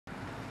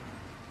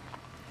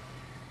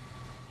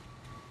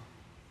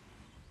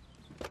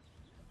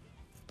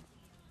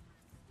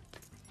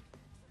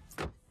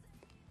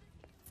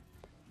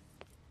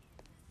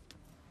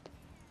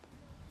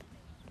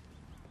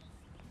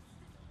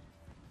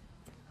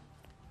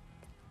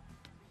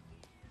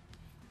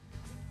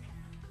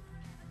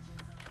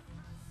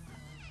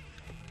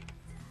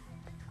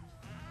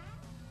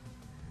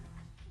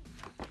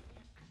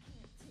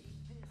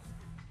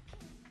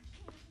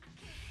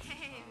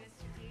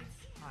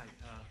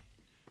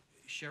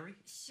Sherry?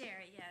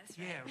 Sherry, yes.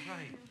 Yeah,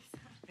 right.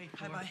 Hey,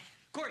 Hi, bye.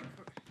 Corey!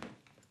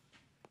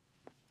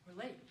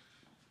 We're late.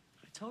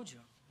 I told you.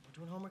 We're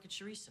doing homework at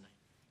Cherie's tonight.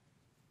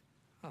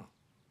 Oh,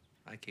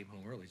 I came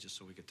home early just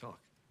so we could talk.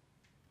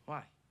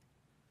 Why?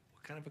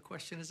 What kind of a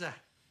question is that?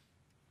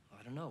 Well,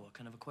 I don't know. What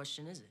kind of a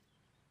question is it?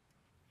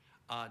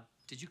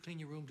 Did you clean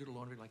your room, do the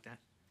laundry like that?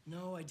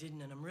 No, I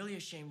didn't, and I'm really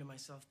ashamed of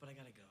myself, but I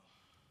gotta go.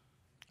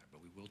 All right,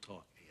 but we will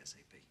talk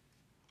ASAP.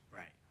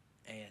 Right.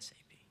 ASAP.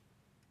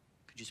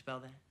 Could you spell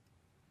that?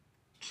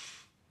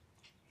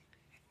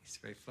 He's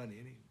very funny,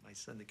 isn't he? My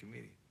son, the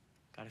comedian.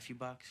 Got a few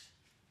bucks?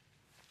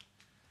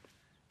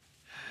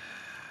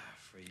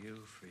 For you,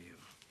 for you.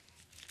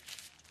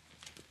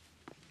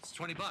 It's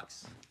 $20.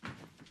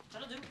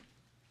 That'll do.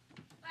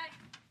 Bye.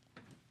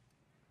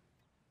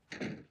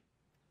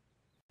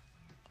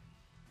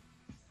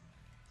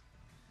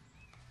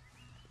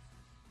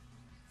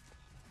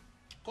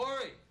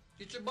 Corey,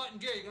 get your butt in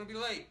gear. You're gonna be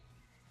late.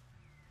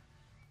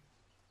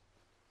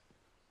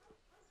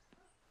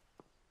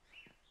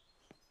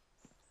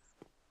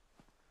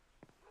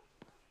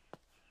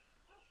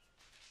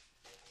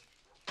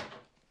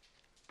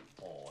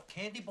 Oh, a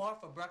candy bar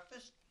for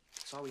breakfast?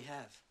 That's all we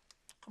have.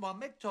 Come on,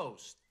 make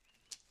toast.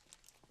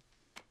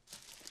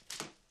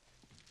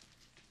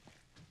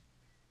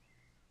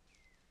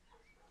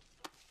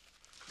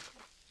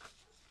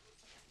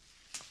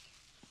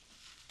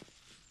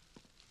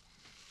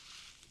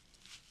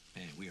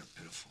 Man, we are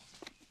pitiful.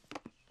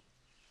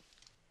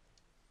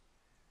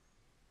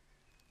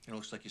 It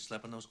looks like you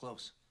slept in those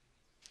clothes.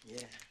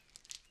 Yeah.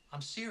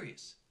 I'm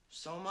serious.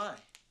 So am I.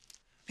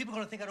 People are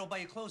gonna think I don't buy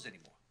you clothes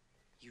anymore.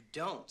 You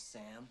don't,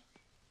 Sam.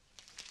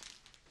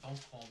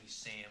 Don't call me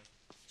Sam.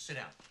 Sit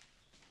down.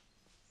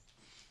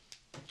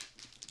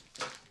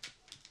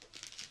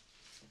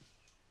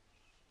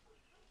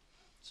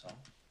 So?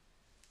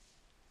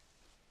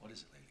 What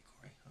is it lately,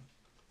 Corey, huh?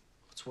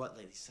 What's what,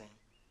 Lady Sam?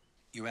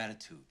 Your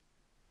attitude.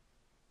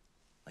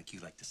 Like you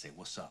like to say,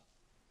 what's up?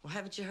 Well,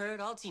 haven't you heard?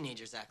 All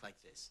teenagers act like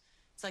this.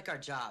 It's like our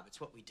job. It's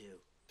what we do.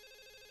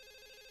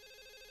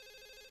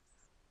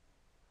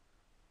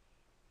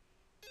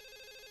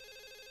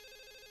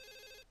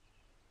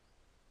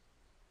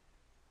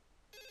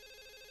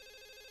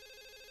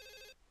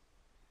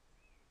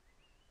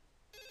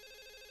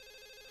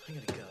 I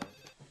gotta go.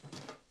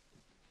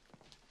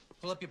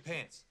 Pull up your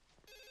pants.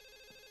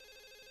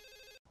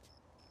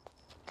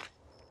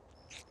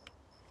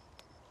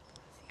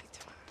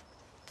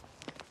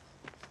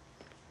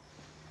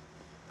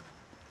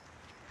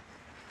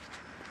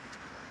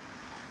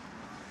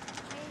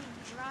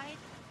 Right?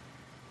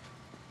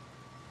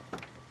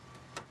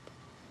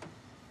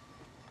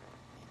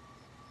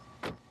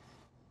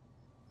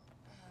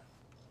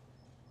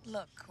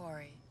 Look,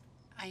 Corey,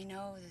 I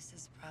know this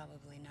is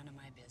probably none of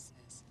my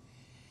business,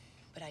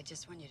 but I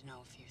just want you to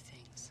know a few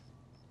things.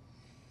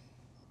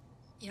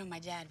 You know, my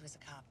dad was a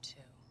cop,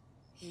 too.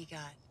 He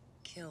got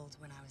killed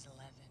when I was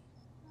 11.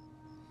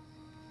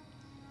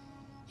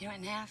 You know,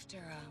 and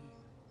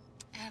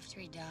after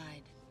he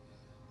died,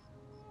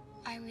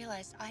 I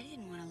realized I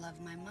didn't want to love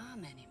my mom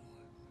anymore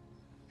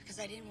because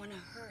I didn't want to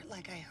hurt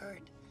like I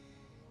hurt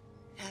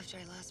after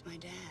I lost my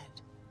dad.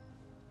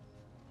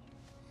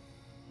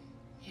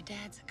 Your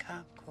dad's a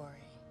cop,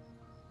 Corey.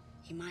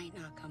 He might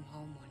not come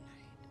home one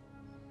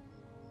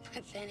night,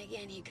 but then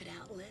again, he could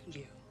outlive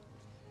you.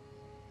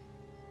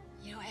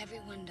 You know,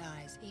 everyone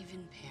dies,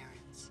 even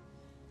parents.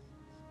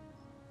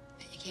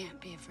 But you can't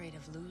be afraid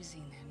of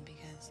losing them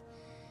because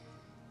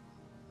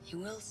you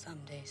will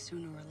someday,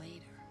 sooner or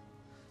later.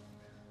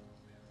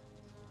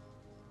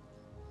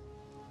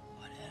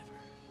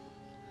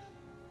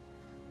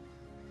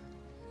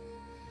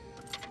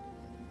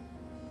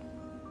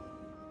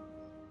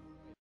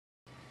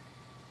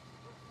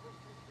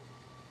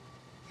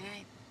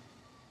 Right.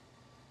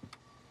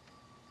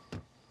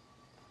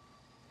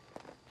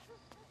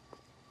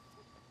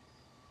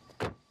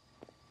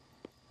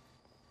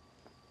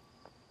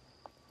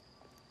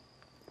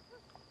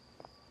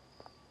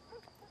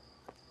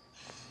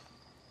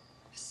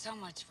 So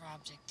much for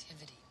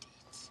objectivity,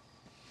 Deeds.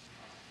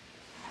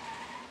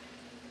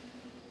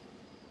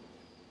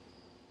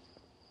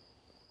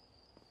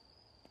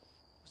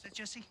 Was that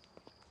Jesse?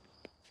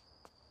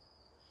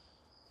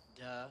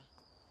 Duh.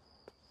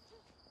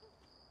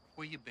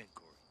 Where you been,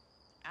 Corey?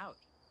 Out.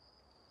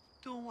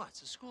 Doing what?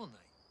 It's a school night.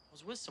 I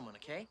was with someone,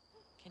 okay?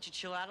 Can't you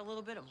chill out a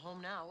little bit? I'm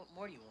home now. What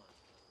more do you want?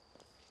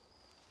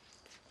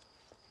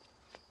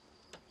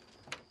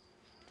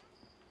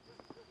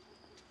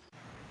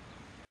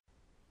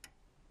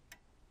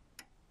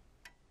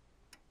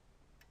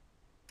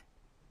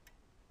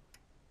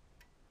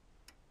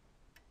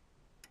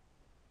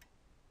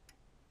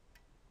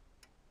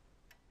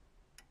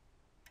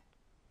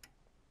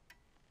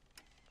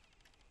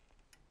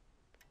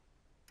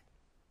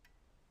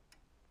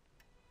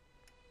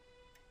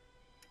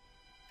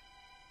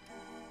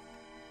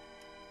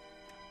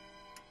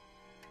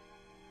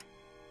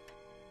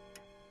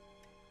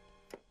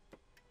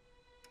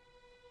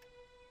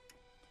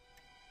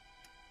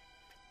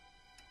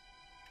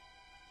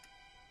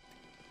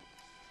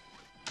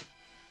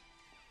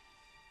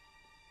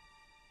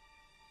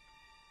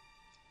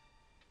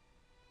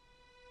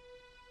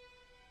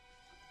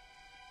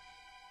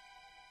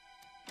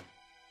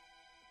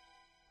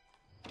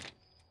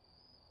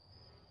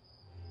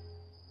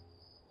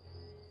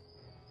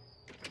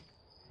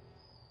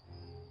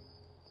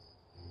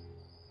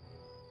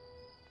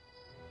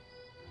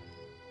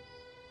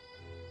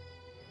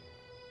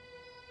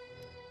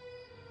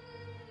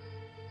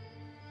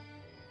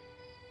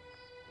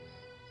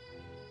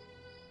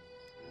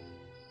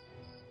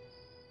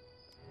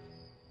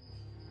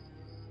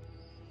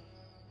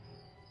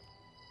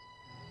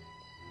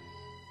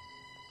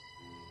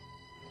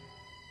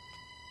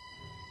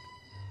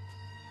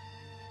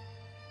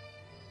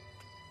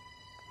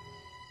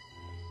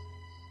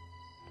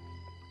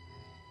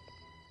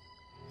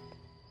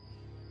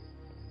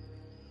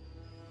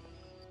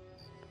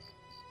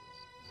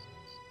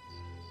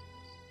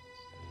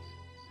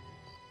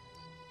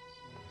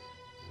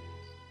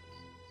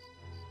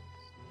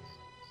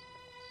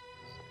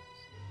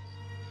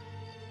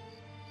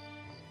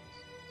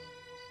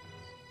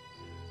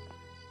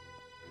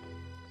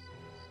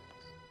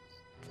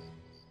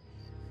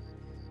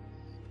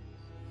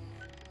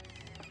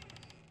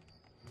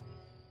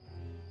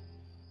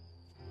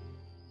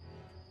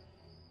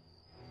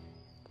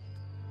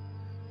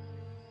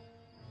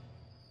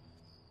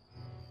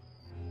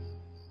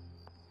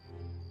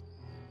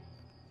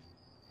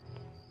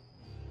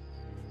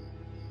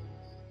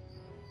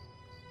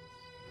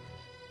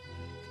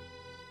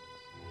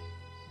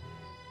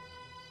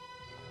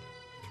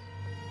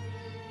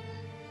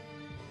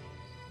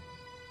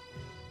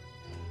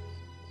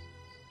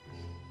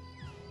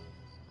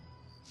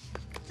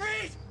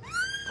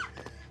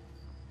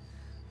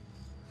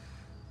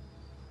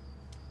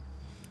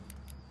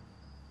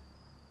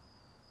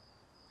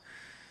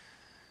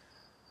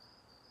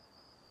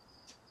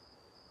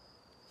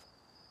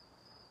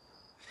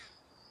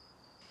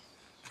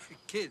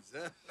 kids,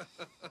 huh?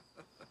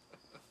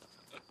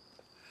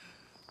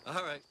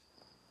 All right.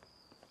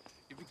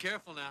 You be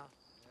careful now.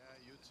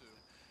 Yeah, you too.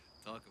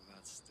 Talk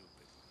about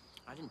stupid.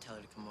 I didn't tell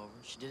her to come over.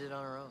 She did it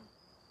on her own.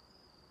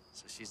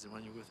 So she's the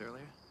one you were with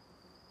earlier?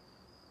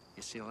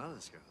 You see a lot of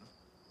this girl, huh?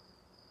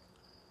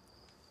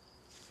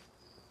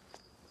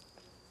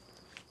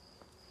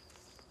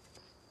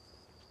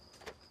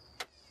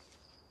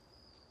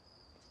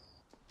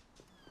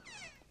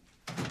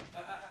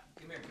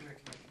 Come here, come here,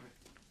 come here, come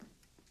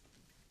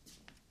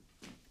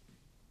here.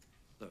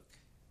 Look,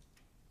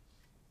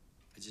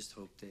 I just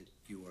hope that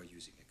you are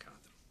using a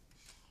condom.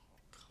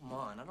 Come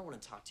on, I don't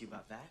want to talk to you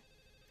about that.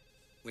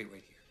 Wait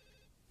right here.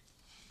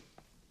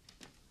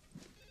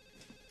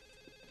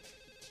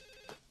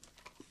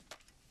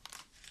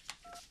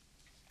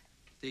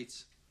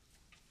 Dates.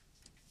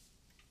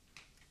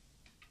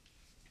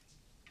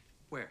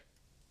 Where?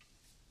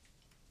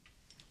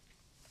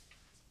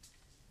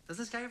 Does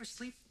this guy ever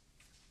sleep?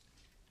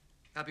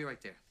 I'll be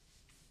right there.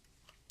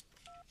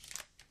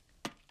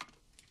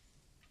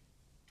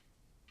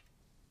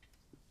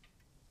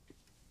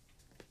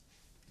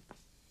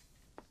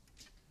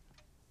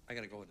 I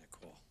gotta go on that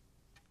call.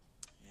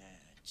 Yeah,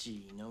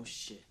 gee, no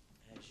shit,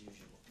 as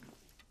usual.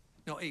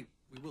 No, hey,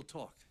 we will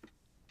talk.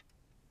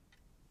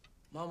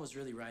 Mom was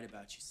really right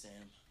about you, Sam.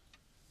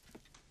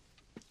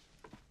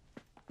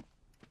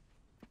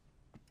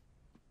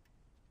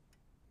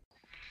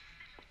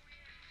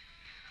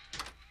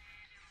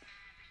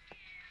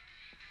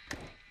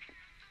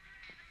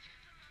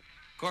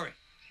 Corey,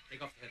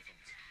 take off the headphones.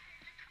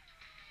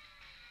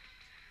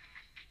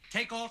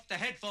 Take off the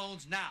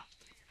headphones now.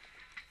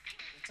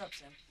 What's up,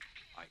 Sam?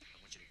 All right,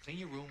 I want you to clean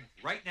your room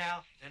right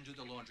now, then do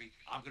the laundry.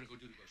 I'm gonna go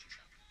do the grocery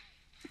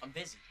shopping. I'm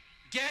busy.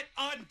 Get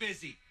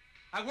unbusy.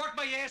 I work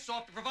my ass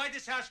off to provide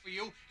this house for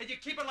you, and you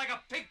keep it like a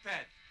pig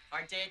pen.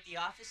 Our day at the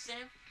office,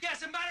 Sam? Yeah,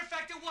 as a matter of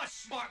fact, it was,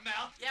 smart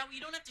mouth. Yeah, well,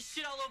 you don't have to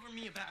shit all over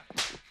me about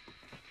it.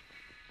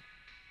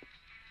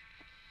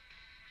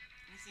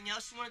 Anything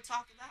else you want to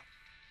talk about?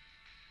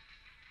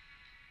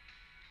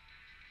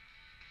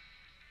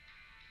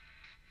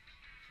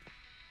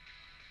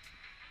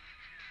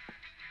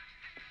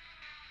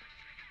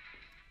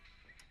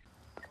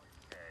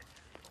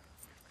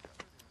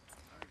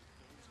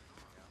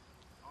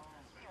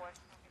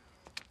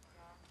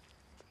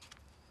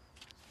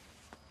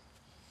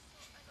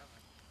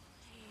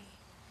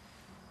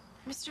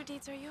 Mr.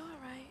 Dietz, are you all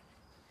right?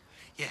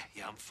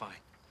 Yeah, I'm fine.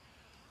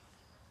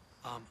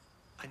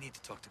 I need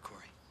to talk to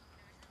Corey.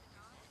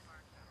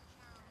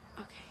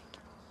 Okay.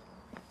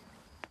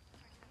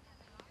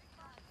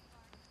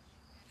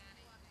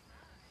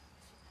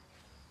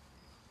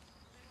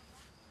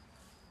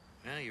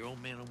 Yeah, your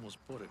old man almost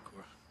bought it,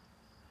 Cora.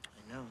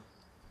 I know.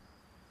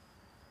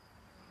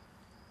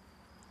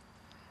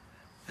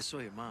 I saw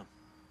your mom.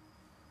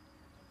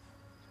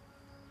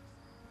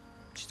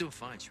 She's doing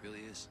fine, she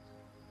really is.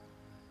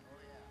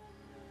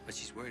 But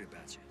she's worried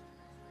about you.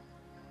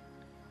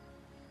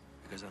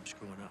 Because I'm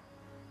screwing up.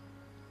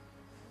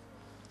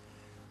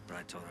 But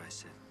I told her, I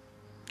said,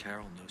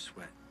 Carol, no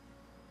sweat.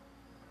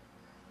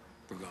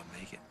 We're gonna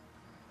make it.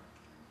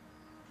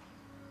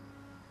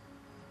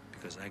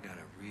 Because I got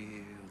a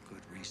real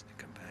good reason to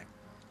come back.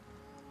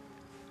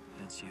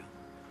 That's you.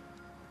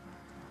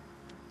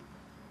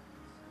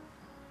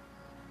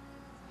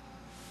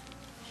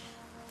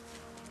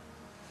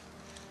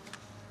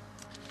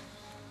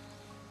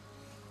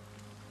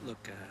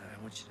 Look,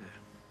 I want you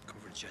to go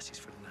over to Jesse's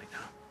for the night,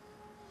 huh?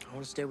 I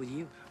want to stay with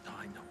you. No,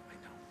 I know.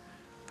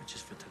 But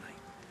just for tonight.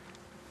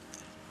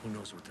 Who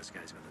knows what this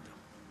guy's gonna do?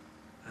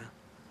 Huh?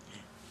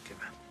 Yeah. Okay,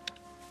 man.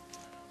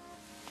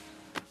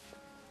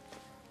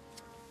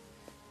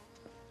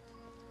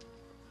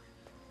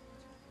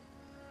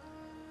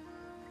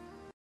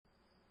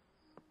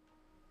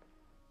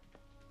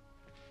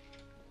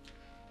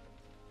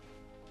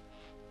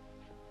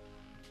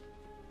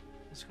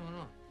 What's going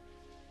on?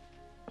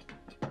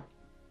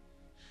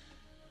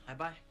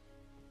 Bye-bye.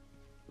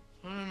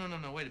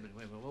 No. Wait a minute.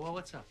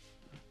 What's up?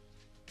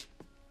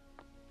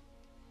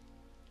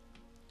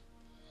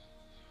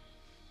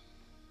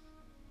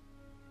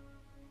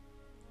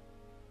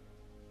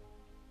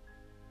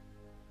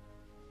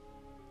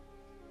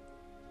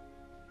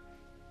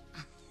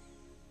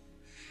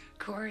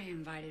 Corey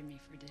invited me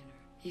for dinner.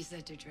 He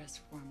said to dress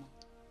formal.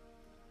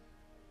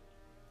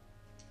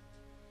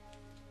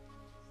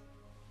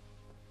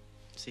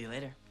 See you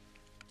later.